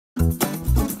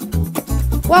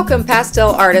Welcome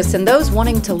pastel artists and those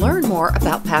wanting to learn more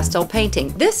about pastel painting.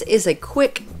 This is a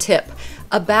quick tip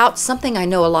about something I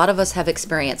know a lot of us have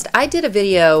experienced. I did a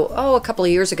video, a couple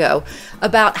of years ago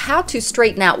about how to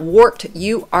straighten out warped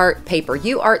UArt paper.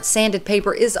 UArt sanded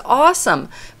paper is awesome,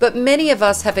 but many of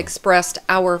us have expressed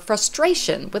our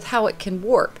frustration with how it can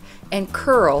warp and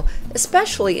curl,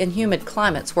 especially in humid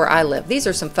climates where I live. These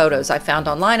are some photos I found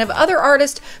online of other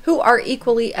artists who are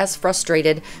equally as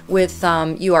frustrated with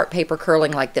UArt paper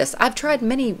curling like this. I've tried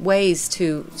many ways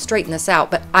to straighten this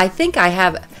out, but I think I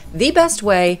have the best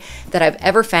way that I've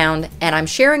ever found, and I'm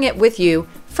sharing it with you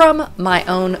from my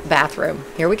own bathroom.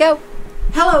 Here we go.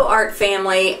 Hello art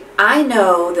family. I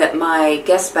know that my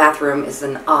guest bathroom is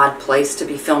an odd place to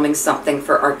be filming something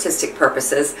for artistic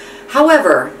purposes.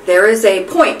 However, there is a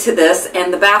point to this,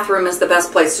 and the bathroom is the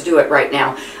best place to do it right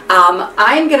now.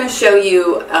 I'm going to show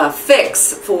you a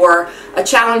fix for a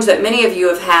challenge that many of you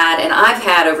have had and I've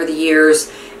had over the years,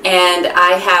 and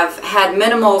I have had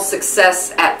minimal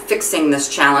success at fixing this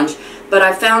challenge, but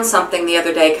I found something the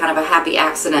other day, kind of a happy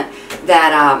accident,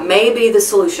 that may be the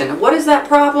solution. What is that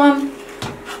problem?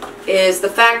 Is the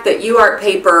fact that UArt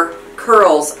paper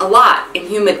curls a lot in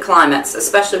humid climates,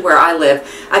 especially where I live.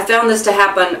 I found this to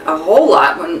happen a whole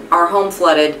lot when our home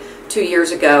flooded 2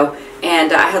 years ago,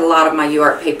 and I had a lot of my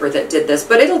UArt paper that did this.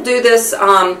 But it'll do this,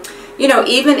 you know,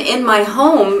 even in my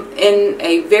home, in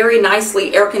a very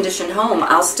nicely air-conditioned home,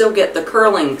 I'll still get the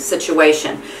curling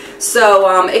situation.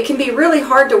 So it can be really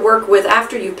hard to work with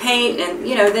after you paint, and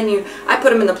you know, then I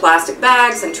put them in the plastic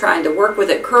bags and trying to work with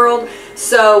it curled.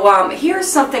 So here's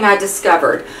something I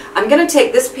discovered. I'm going to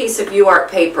take this piece of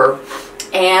UArt paper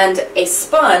and a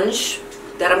sponge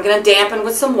that I'm going to dampen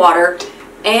with some water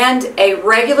and a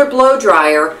regular blow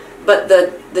dryer, but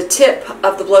the tip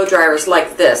of the blow dryer is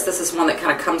like this. This is one that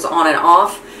kind of comes on and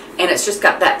off, and it's just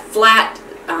got that flat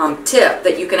tip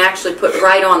that you can actually put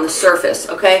right on the surface.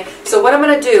 Okay, so what I'm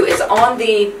going to do is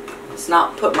let's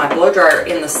not put my blow dryer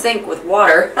in the sink with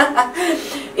water,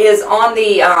 is on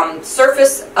the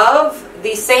surface of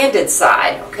the sanded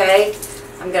side. Okay,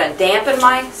 I'm going to dampen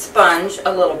my sponge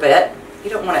a little bit. You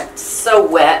don't want it so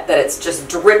wet that it's just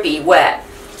drippy wet.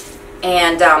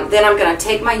 And then I'm going to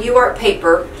take my UArt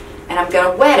paper and I'm going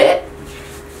to wet it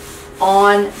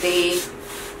on the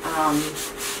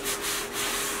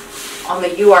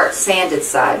UArt sanded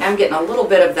side. I'm getting a little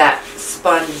bit of that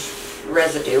sponge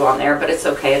residue on there, but it's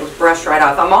okay. It'll brush right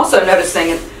off. I'm also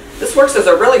noticing, and this works as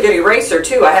a really good eraser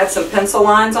too, I had some pencil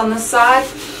lines on this side,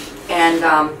 and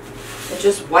it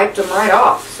just wiped them right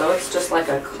off. So it's just like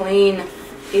a clean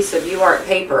piece of UArt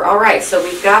paper. Alright, so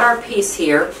we've got our piece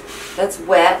here that's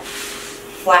wet.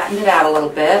 Flattened it out a little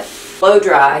bit. Blow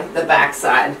dry the back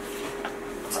side.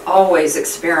 It's always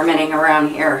experimenting around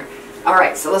here.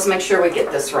 Alright, so let's make sure we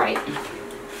get this right.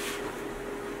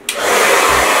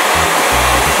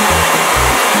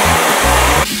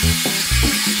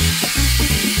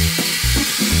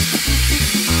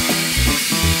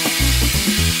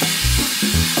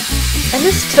 And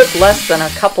this took less than a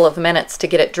couple of minutes to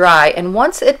get it dry, and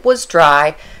once it was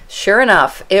dry, sure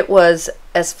enough, it was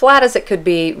as flat as it could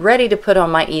be, ready to put on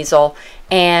my easel,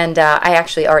 and I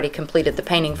actually already completed the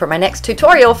painting for my next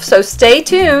tutorial, so stay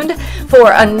tuned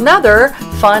for another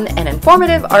fun and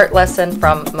informative art lesson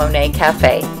from Monet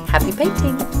Cafe. Happy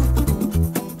painting!